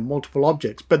 multiple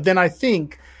objects. But then I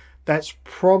think that's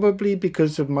probably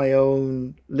because of my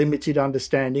own limited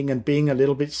understanding and being a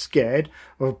little bit scared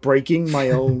of breaking my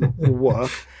own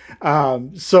work.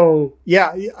 So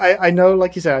yeah, I know,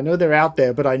 like you said, I know they're out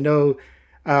there, but I know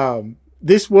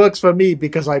this works for me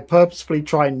because I purposefully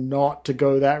try not to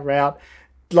go that route.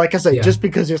 Like I say, just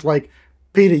because it's like,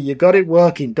 Peter, you got it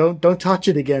working. Don't touch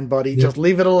it again, buddy. Just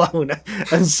leave it alone.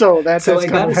 And so that's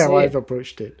kind of how I've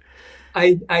approached it.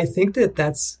 I think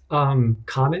that's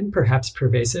common, perhaps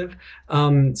pervasive.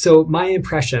 So my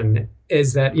impression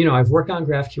is that, I've worked on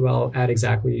GraphQL at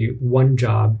exactly one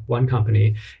job, one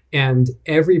company, and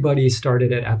everybody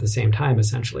started it at the same time,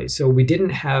 essentially. So we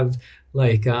didn't have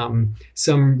like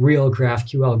some real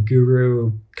GraphQL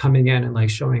guru coming in and like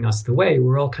showing us the way.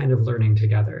 We're all kind of learning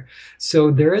together.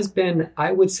 So there has been,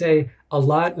 I would say, a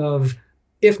lot of,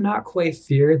 if not quite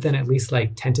fear, then at least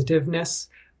like tentativeness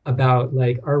about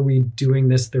like, are we doing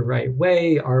this the right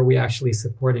way? Are we actually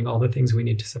supporting all the things we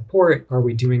need to support? Are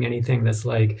we doing anything that's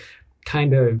like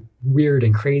kind of weird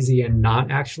and crazy and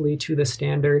not actually to the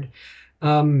standard?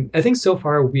 I think so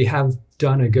far we have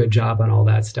done a good job on all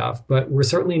that stuff, but we're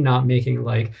certainly not making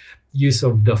like use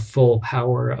of the full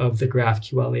power of the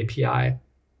GraphQL API.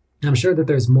 I'm sure that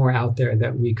there's more out there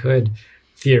that we could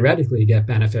theoretically get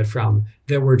benefit from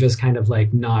that we're just kind of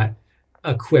like not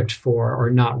equipped for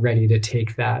or not ready to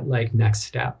take that like next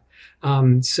step.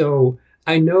 So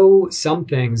I know some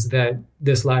things that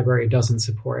this library doesn't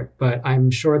support, but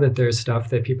I'm sure that there's stuff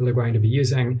that people are going to be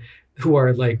using who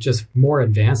are like just more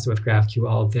advanced with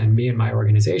GraphQL than me and my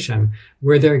organization,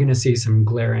 where they're going to see some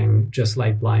glaring, just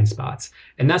like blind spots.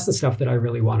 And that's the stuff that I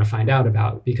really want to find out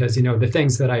about because, the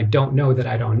things that I don't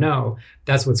know,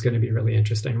 that's what's going to be really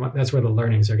interesting. That's where the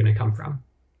learnings are going to come from.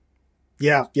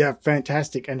 Yeah,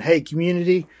 fantastic. And hey,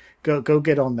 community, go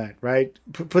get on that, right?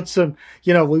 Put some,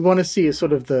 we want to see a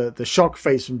sort of the shock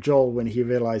face from Joel when he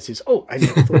realizes, oh, I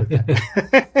never thought of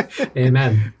that.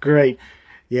 Amen. Great.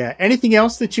 Yeah. Anything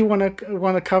else that you want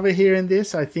to cover here in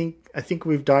this? I think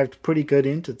we've dived pretty good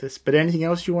into this, but anything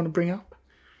else you want to bring up?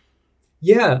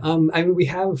 Yeah, we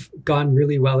have gone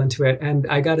really well into it. And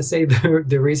I got to say,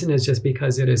 the reason is just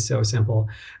because it is so simple.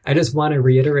 I just want to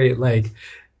reiterate, like,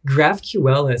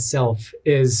 GraphQL itself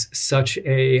is such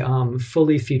a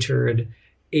fully featured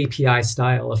API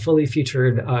style, a fully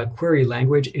featured query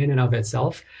language in and of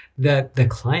itself, that the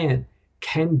client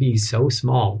can be so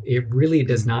small. It really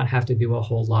does not have to do a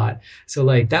whole lot. So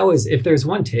like that was, if there's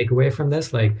one takeaway from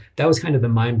this, like that was kind of the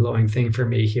mind-blowing thing for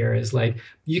me here is like,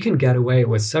 you can get away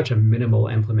with such a minimal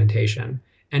implementation.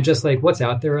 And just like what's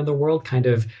out there in the world kind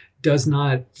of does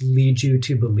not lead you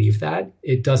to believe that.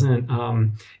 It doesn't,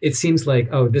 it seems like,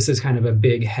 oh, this is kind of a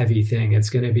big, heavy thing.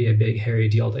 It's going to be a big, hairy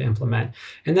deal to implement.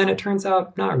 And then it turns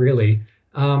out not really.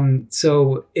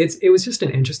 So it was just an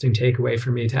interesting takeaway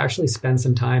for me to actually spend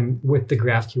some time with the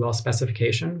GraphQL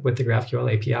specification, with the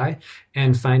GraphQL API,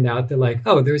 and find out that like,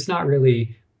 oh, there's not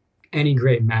really any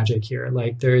great magic here.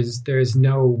 Like there's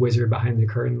no wizard behind the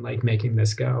curtain like making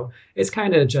this go. It's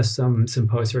kind of just some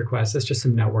post requests. It's just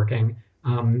some networking,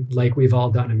 like we've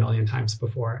all done a million times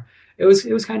before. It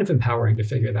was kind of empowering to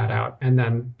figure that out and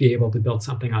then be able to build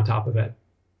something on top of it.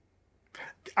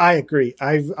 I agree.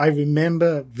 I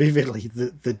remember vividly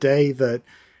the day that,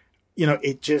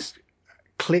 it just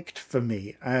clicked for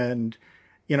me. And,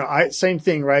 same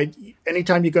thing, right?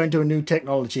 Anytime you go into a new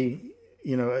technology,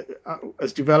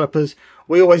 as developers,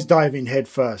 we always dive in head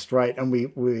first, right? And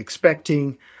we're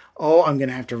expecting, oh, I'm going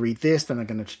to have to read this, then I'm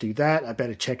going to have to do that. I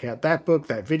better check out that book,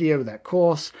 that video, that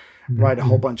course, write a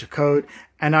whole bunch of code.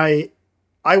 And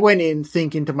I went in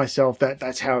thinking to myself that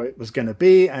that's how it was going to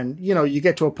be. And, you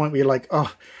get to a point where you're like,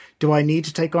 oh, do I need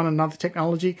to take on another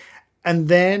technology? And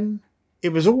then it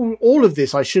was all of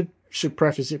this, I should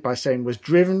preface it by saying, was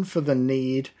driven for the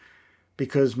need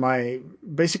because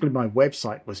basically my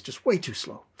website was just way too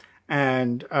slow.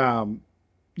 And,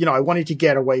 I wanted to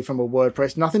get away from a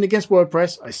WordPress. Nothing against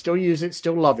WordPress. I still use it,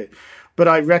 still love it. But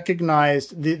I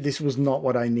recognized this was not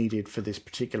what I needed for this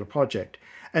particular project.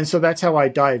 And so that's how I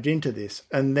dived into this.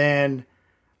 And then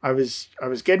I was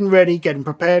getting ready, getting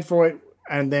prepared for it.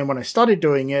 And then when I started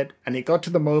doing it and it got to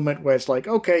the moment where it's like,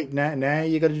 okay, now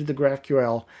you got to do the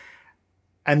GraphQL.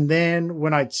 And then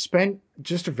when I'd spent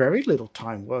just a very little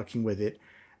time working with it,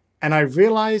 and I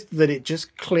realized that it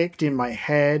just clicked in my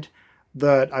head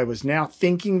that I was now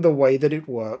thinking the way that it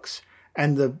works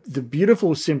and the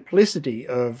beautiful simplicity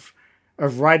of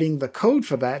writing the code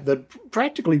for that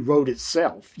practically wrote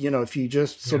itself. If you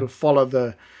just sort of follow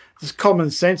this common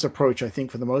sense approach, I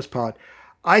think for the most part,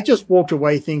 I just walked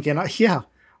away thinking, yeah,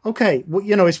 okay, well,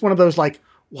 it's one of those like,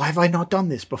 why have I not done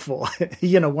this before?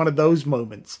 One of those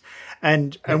moments.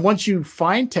 And once you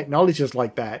find technologies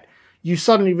like that, you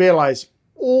suddenly realize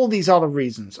all these other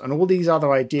reasons and all these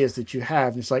other ideas that you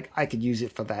have. And it's like, I could use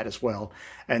it for that as well,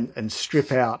 and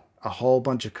strip out a whole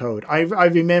bunch of code. I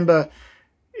remember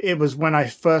it was when I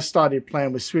first started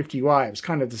playing with Swift UI, it was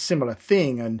kind of the similar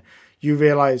thing. And you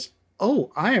realize,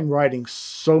 oh, I am writing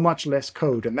so much less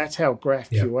code. And that's how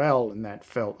GraphQL and that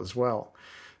felt as well.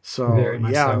 So, I'm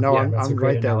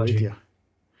right there with you.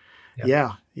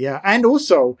 Yeah. And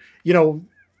also,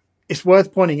 it's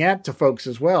worth pointing out to folks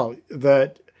as well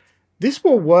that this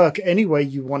will work any way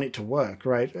you want it to work,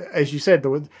 right? As you said,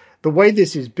 the way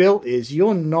this is built is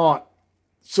you're not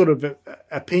sort of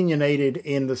opinionated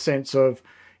in the sense of,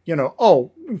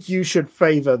 you should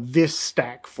favor this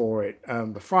stack for it,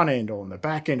 the front end or on the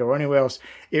back end or anywhere else.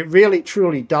 It really,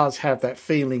 truly does have that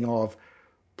feeling of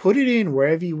put it in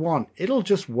wherever you want. It'll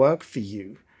just work for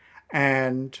you.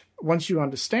 And once you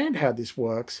understand how this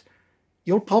works,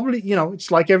 you'll probably,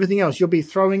 it's like everything else. You'll be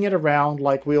throwing it around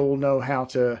like we all know how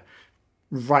to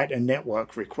write a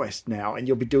network request now, and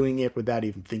you'll be doing it without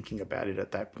even thinking about it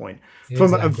at that point. Exactly.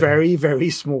 From a very, very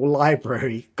small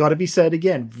library. Got to be said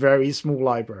again, very small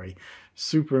library.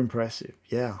 Super impressive.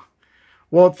 Yeah.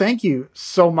 Well, thank you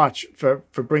so much for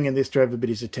bringing this to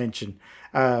everybody's attention.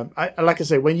 Like I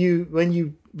say, when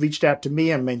you reached out to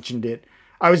me and mentioned it,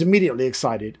 I was immediately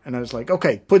excited, and I was like,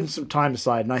 okay, putting some time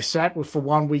aside. And I sat for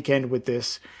one weekend with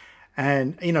this.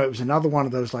 And, it was another one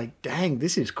of those like, dang,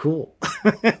 this is cool,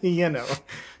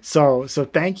 So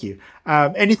thank you.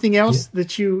 Anything else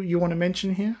that you want to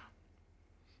mention here?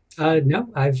 No,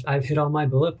 I've hit all my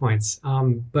bullet points.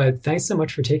 But thanks so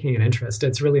much for taking an interest.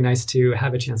 It's really nice to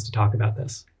have a chance to talk about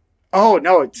this. Oh,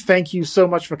 no, thank you so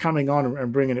much for coming on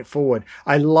and bringing it forward.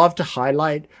 I love to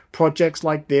highlight projects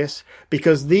like this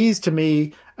because these to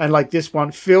me, and like this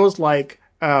one, feels like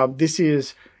this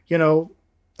is,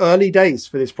 early days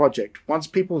for this project. Once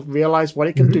people realize what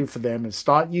it can do for them and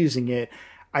start using it,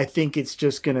 I think it's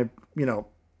just going to,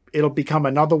 it'll become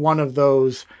another one of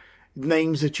those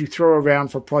names that you throw around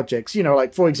for projects.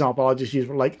 Like, for example, I'll just use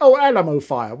like, Alamo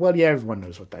Fire. Well, yeah, everyone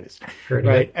knows what that is.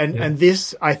 Right. And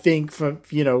this, I think for,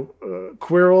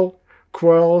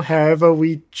 Querl, however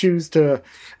we choose to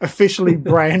officially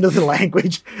brand the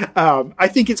language. I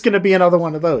think it's going to be another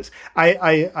one of those.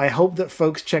 I hope that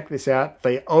folks check this out.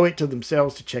 They owe it to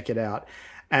themselves to check it out.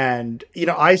 And,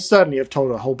 I certainly have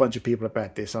told a whole bunch of people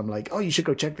about this. I'm like, you should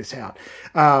go check this out.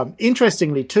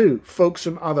 Interestingly, too, folks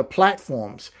from other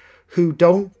platforms who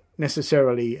don't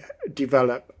necessarily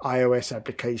develop iOS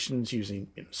applications using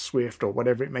Swift or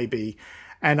whatever it may be.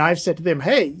 And I've said to them,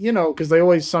 hey, because they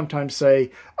always sometimes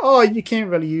say, you can't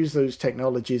really use those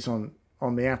technologies on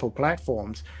the Apple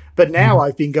platforms. But now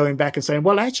I've been going back and saying,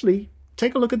 well, actually,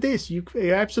 take a look at this. You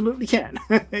absolutely can,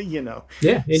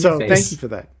 Yeah. So thank you for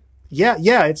that.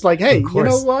 Yeah. It's like, hey, you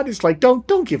know what? It's like, don't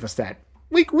give us that.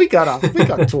 We got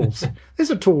tools.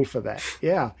 There's a tool for that.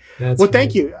 Yeah.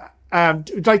 Thank you.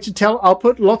 I'd like to I'll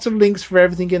put lots of links for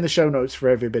everything in the show notes for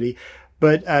everybody.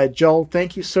 But Joel,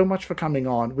 thank you so much for coming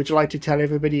on. Would you like to tell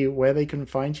everybody where they can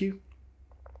find you?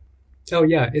 Oh,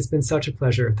 yeah. It's been such a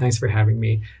pleasure. Thanks for having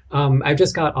me. I've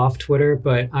just got off Twitter,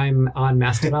 but I'm on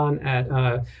Mastodon at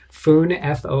Foon,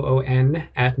 Foon,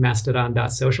 at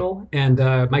mastodon.social. And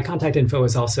my contact info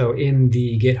is also in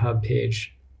the GitHub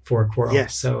page for Querl.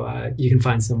 Yes. So you can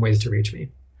find some ways to reach me.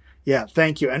 Yeah,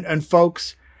 thank you. And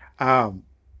folks,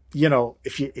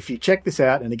 if you check this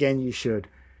out, and again, you should,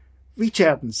 reach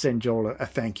out and send Joel a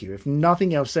thank you. If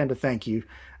nothing else, send a thank you,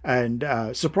 and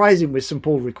surprise him with some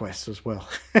pull requests as well.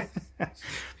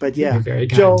 But yeah,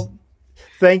 Joel,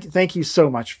 thank you so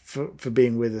much for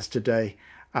being with us today.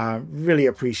 Really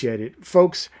appreciate it,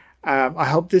 folks. I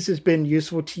hope this has been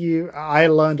useful to you. I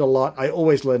learned a lot. I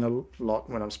always learn a lot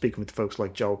when I'm speaking with folks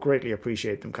like Joel. Greatly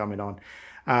appreciate them coming on.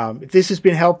 If this has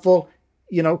been helpful,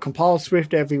 compile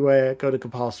Swift everywhere. Go to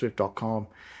compileswift.com.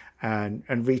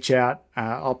 And reach out.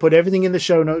 I'll put everything in the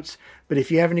show notes, but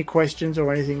if you have any questions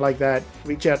or anything like that,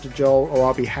 reach out to Joel, or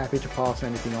I'll be happy to pass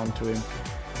anything on to him.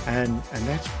 And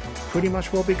that's pretty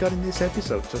much what we got in this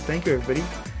episode. So thank you, everybody.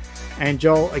 And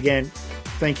Joel, again,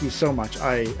 thank you so much.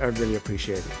 I really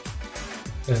appreciate it.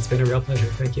 It's been a real pleasure.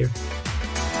 Thank you.